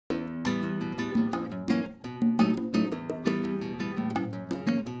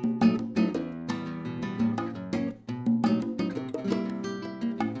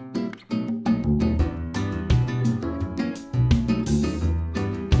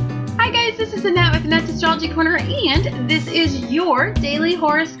Hi guys, this is Annette with Annette's Astrology Corner, and this is your daily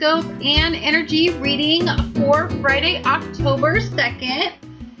horoscope and energy reading for Friday, October 2nd.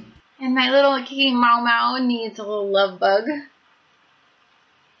 And my little kitty Mau Mau needs a little love bug.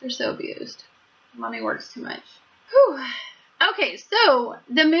 They're so abused. Mommy works too much. Whew. Okay, so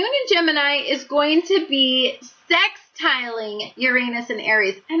the moon in Gemini is going to be sextiling Uranus and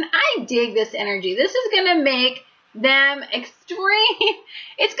Aries. And I dig this energy. This is going to make them extreme.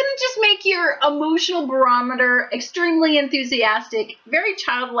 It's going to just make your emotional barometer extremely enthusiastic, very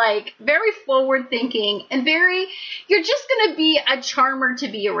childlike, very forward thinking, and you're just going to be a charmer to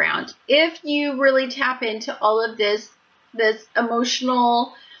be around if you really tap into all of this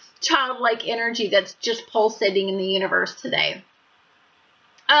emotional childlike energy that's just pulsating in the universe today.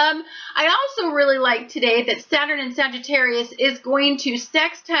 I also really like today that Saturn in Sagittarius is going to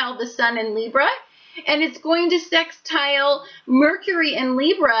sextile the Sun in Libra, and it's going to sextile Mercury in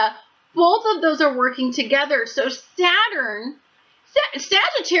Libra. Both of those are working together. So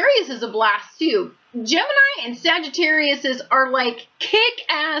Sagittarius is a blast too. Gemini and Sagittarius are like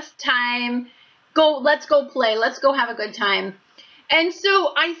kick-ass time. Let's go play. Let's go have a good time. And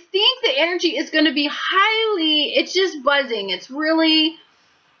so I think the energy is going to be it's just buzzing. It's really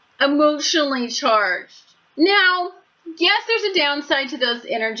emotionally charged. Now, yes, there's a downside to those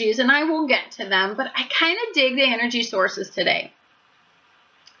energies, and I will get to them, but I kind of dig the energy sources today.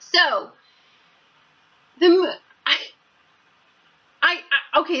 So,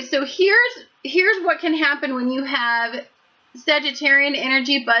 okay, so here's what can happen when you have Sagittarian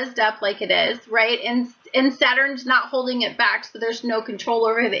energy buzzed up like it is, right? And Saturn's not holding it back, so there's no control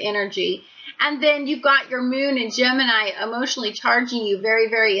over the energy. And then you've got your moon in Gemini emotionally charging you, very,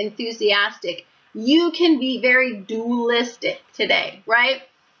 very enthusiastic. You can be very dualistic today, right?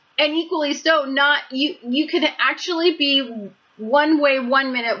 And equally so, you could actually be one way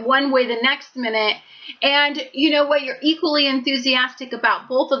 1 minute, one way the next minute. And you know what? You're equally enthusiastic about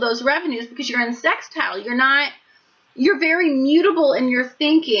both of those revenues because you're in sextile. You're very mutable in your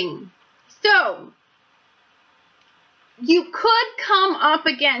thinking. So you could come up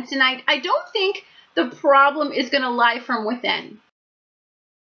against, and I don't think the problem is going to lie from within.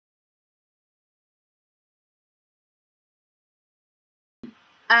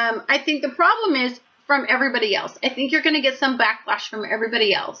 I think the problem is from everybody else. I think you're going to get some backlash from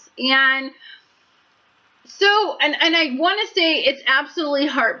everybody else. And so, and I want to say it's absolutely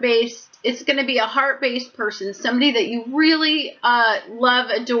heart-based. It's going to be a heart-based person, somebody that you really love,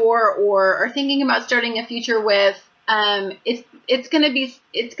 adore, or are thinking about starting a future with. It's going to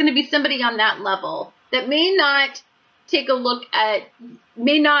be somebody on that level that may not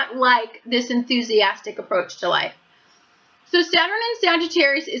may not like this enthusiastic approach to life. So Saturn in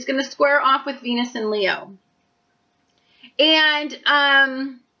Sagittarius is going to square off with Venus in Leo. And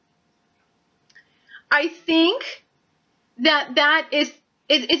I think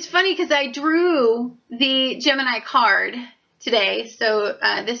it's funny because I drew the Gemini card today. So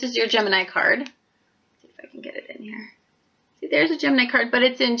this is your Gemini card. Let's see if I can get it in here. See, there's a Gemini card, but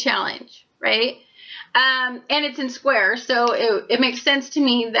it's in challenge, right? And it's in square. So it makes sense to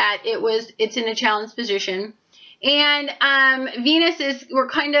me that it's in a challenge position. And Venus we're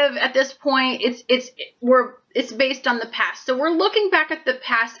kind of at this point, it's based on the past. So we're looking back at the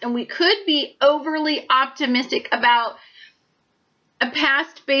past, and we could be overly optimistic about a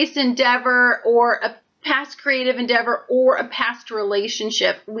past-based endeavor or a past creative endeavor or a past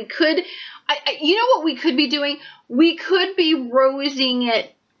relationship. We could, you know what we could be doing? We could be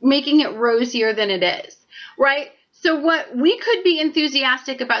making it rosier than it is, right? So we could be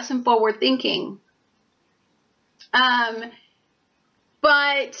enthusiastic about some forward thinking.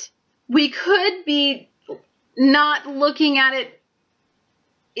 But we could be not looking at it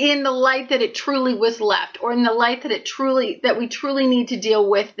in the light that it truly was left, or in the light that we truly need to deal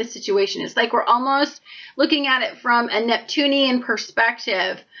with the situation. It's like we're almost looking at it from a Neptunian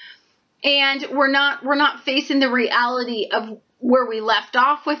perspective, and we're not facing the reality of where we left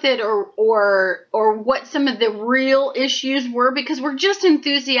off with it, or what some of the real issues were, because we're just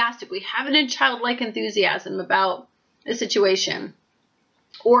enthusiastic. We have a childlike enthusiasm about a situation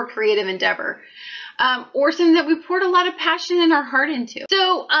or creative endeavor, or something that we poured a lot of passion in our heart into.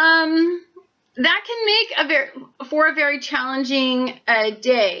 So that can make for a very challenging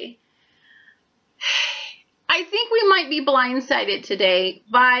day. I think we might be blindsided today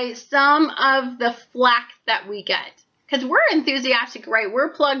by some of the flack that we get. Because we're enthusiastic, right? We're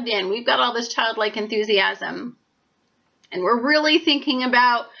plugged in. We've got all this childlike enthusiasm. And we're really thinking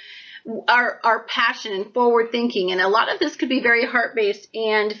about our passion and forward thinking. And a lot of this could be very heart-based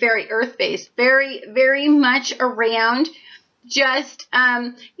and very earth-based. Very, very much around just,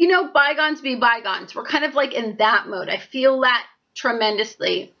 you know, bygones be bygones. We're kind of like in that mode. I feel that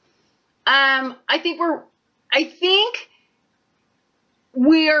tremendously. I think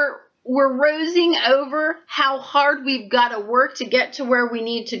we're rosing over how hard we've got to work to get to where we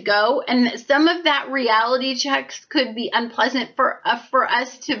need to go. And some of that reality checks could be unpleasant for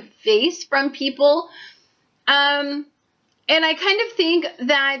us to face from people. And I kind of think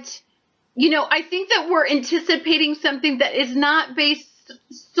that, you know, I think that we're anticipating something that is not based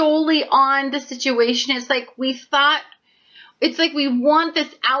solely on the situation. It's like we want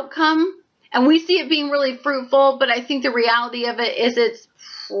this outcome and we see it being really fruitful, but I think the reality of it is it's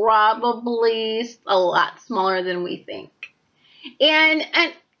probably a lot smaller than we think. And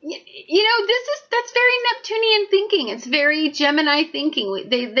you know, that's very Neptunian thinking. It's very Gemini thinking.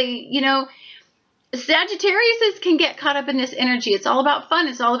 They you know, Sagittarius can get caught up in this energy. It's all about fun.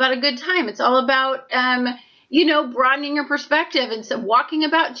 It's all about a good time. It's all about, you know, broadening your perspective and so walking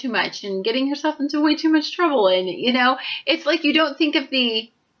about too much and getting yourself into way too much trouble. And, you know, it's like you don't think of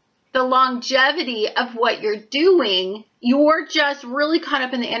the longevity of what you're doing. You're just really caught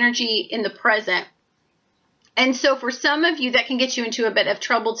up in the energy in the present. And so for some of you, that can get you into a bit of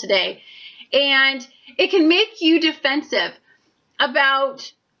trouble today. And it can make you defensive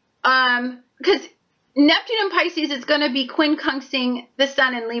about, because Neptune and Pisces is going to be quincunxing the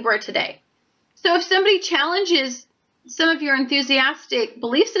Sun in Libra today. So if somebody challenges some of your enthusiastic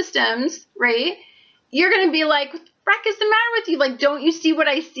belief systems, right, you're going to be like, what the frick is the matter with you? Like, don't you see what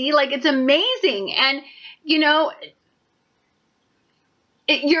I see? Like, it's amazing. And, you know,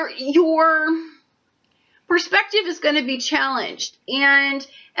 your perspective is going to be challenged. And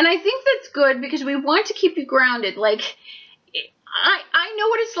I think that's good because we want to keep you grounded. Like, I know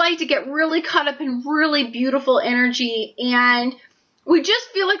what it's like to get really caught up in really beautiful energy, and we just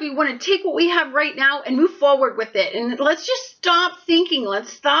feel like we want to take what we have right now and move forward with it. And let's just stop thinking.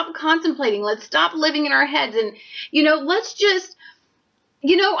 Let's stop contemplating. Let's stop living in our heads. And, you know, let's just,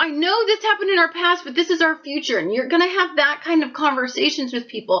 you know, I know this happened in our past, but this is our future. And you're going to have that kind of conversations with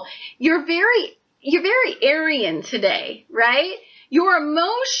people. You're very Aryan today, right? Your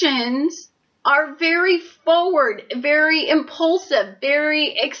emotions are very forward, very impulsive,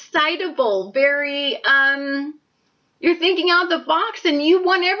 very excitable, very, you're thinking out of the box, and you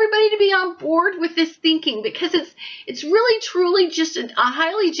want everybody to be on board with this thinking because it's really, truly just a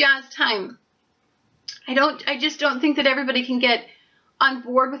highly jazzed time. I just don't think that everybody can get on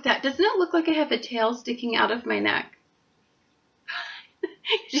board with that. Doesn't it look like I have a tail sticking out of my neck?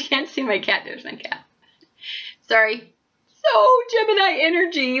 You can't see my cat. There's my cat. Sorry. So Gemini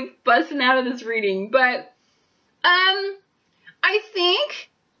energy busting out of this reading, but I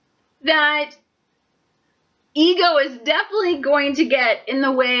think that ego is definitely going to get in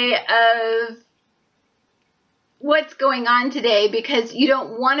the way of what's going on today because you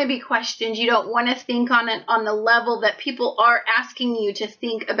don't want to be questioned. You don't want to think on it on the level that people are asking you to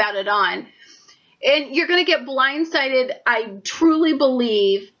think about it on. And you're going to get blindsided, I truly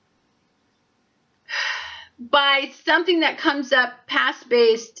believe, by something that comes up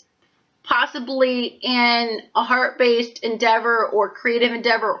past-based, possibly in a heart-based endeavor or creative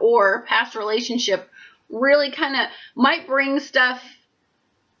endeavor or past relationship, really kind of might bring stuff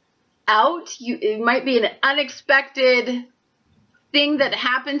out. It might be an unexpected thing that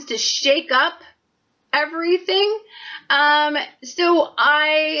happens to shake up everything. So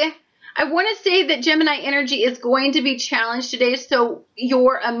I want to say that Gemini energy is going to be challenged today. So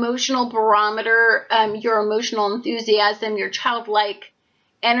your emotional barometer, your emotional enthusiasm, your childlike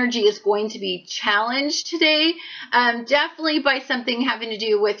energy is going to be challenged today. Definitely by something having to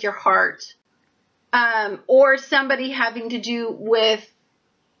do with your heart, or somebody having to do with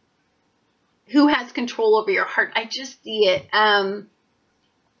who has control over your heart. I just see it. Kind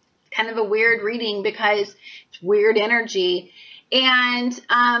of a weird reading because it's weird energy. And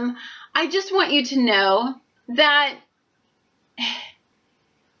I just want you to know that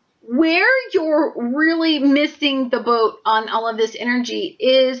where you're really missing the boat on all of this energy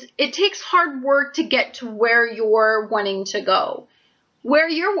is it takes hard work to get to where you're wanting to go. Where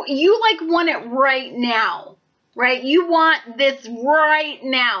you like want it right now, right? You want this right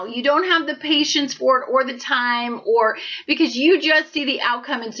now. You don't have the patience for it or the time, or because you just see the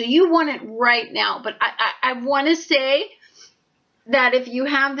outcome and so you want it right now. But I want to say that if you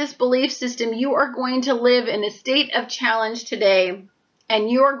have this belief system, you are going to live in a state of challenge today, and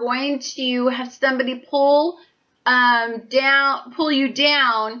you are going to have somebody pull you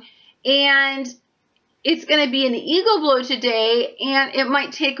down, and it's going to be an ego blow today, and it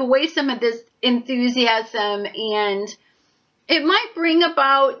might take away some of this enthusiasm, and it might bring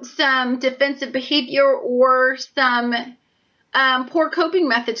about some defensive behavior or some poor coping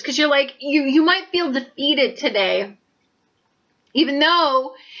methods, because you're like, you might feel defeated today. Even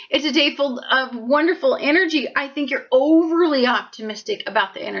though it's a day full of wonderful energy, I think you're overly optimistic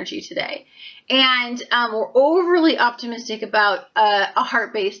about the energy today. And we're overly optimistic about a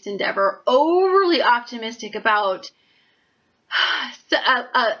heart-based endeavor, overly optimistic about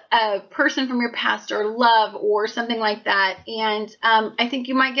a person from your past or love or something like that. And I think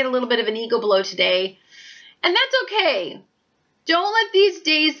you might get a little bit of an ego blow today. And that's okay. Don't let these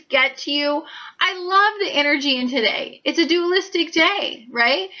days get to you. I love the energy in today. It's a dualistic day,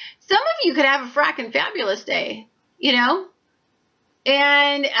 right? Some of you could have a frackin' fabulous day, you know?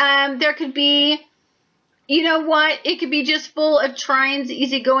 And there could be, you know what? It could be just full of trines,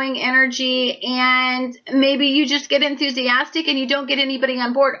 easygoing energy, and maybe you just get enthusiastic and you don't get anybody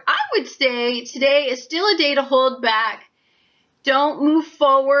on board. I would say today is still a day to hold back. Don't move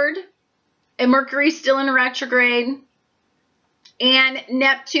forward. And Mercury's still in retrograde. And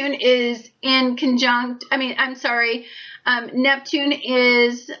Neptune is in conjunct, Neptune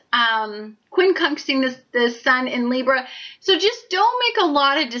is quincunxing the Sun in Libra. So just don't make a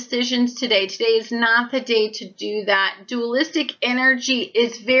lot of decisions today. Today is not the day to do that. Dualistic energy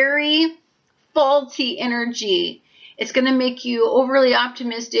is very faulty energy. It's going to make you overly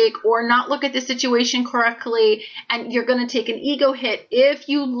optimistic or not look at the situation correctly, and you're going to take an ego hit if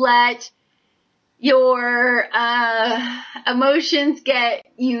you let your emotions get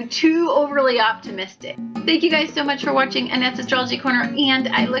you too overly optimistic. Thank you guys so much for watching Annette's Astrology Corner, and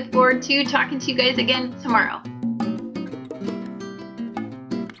I look forward to talking to you guys again tomorrow.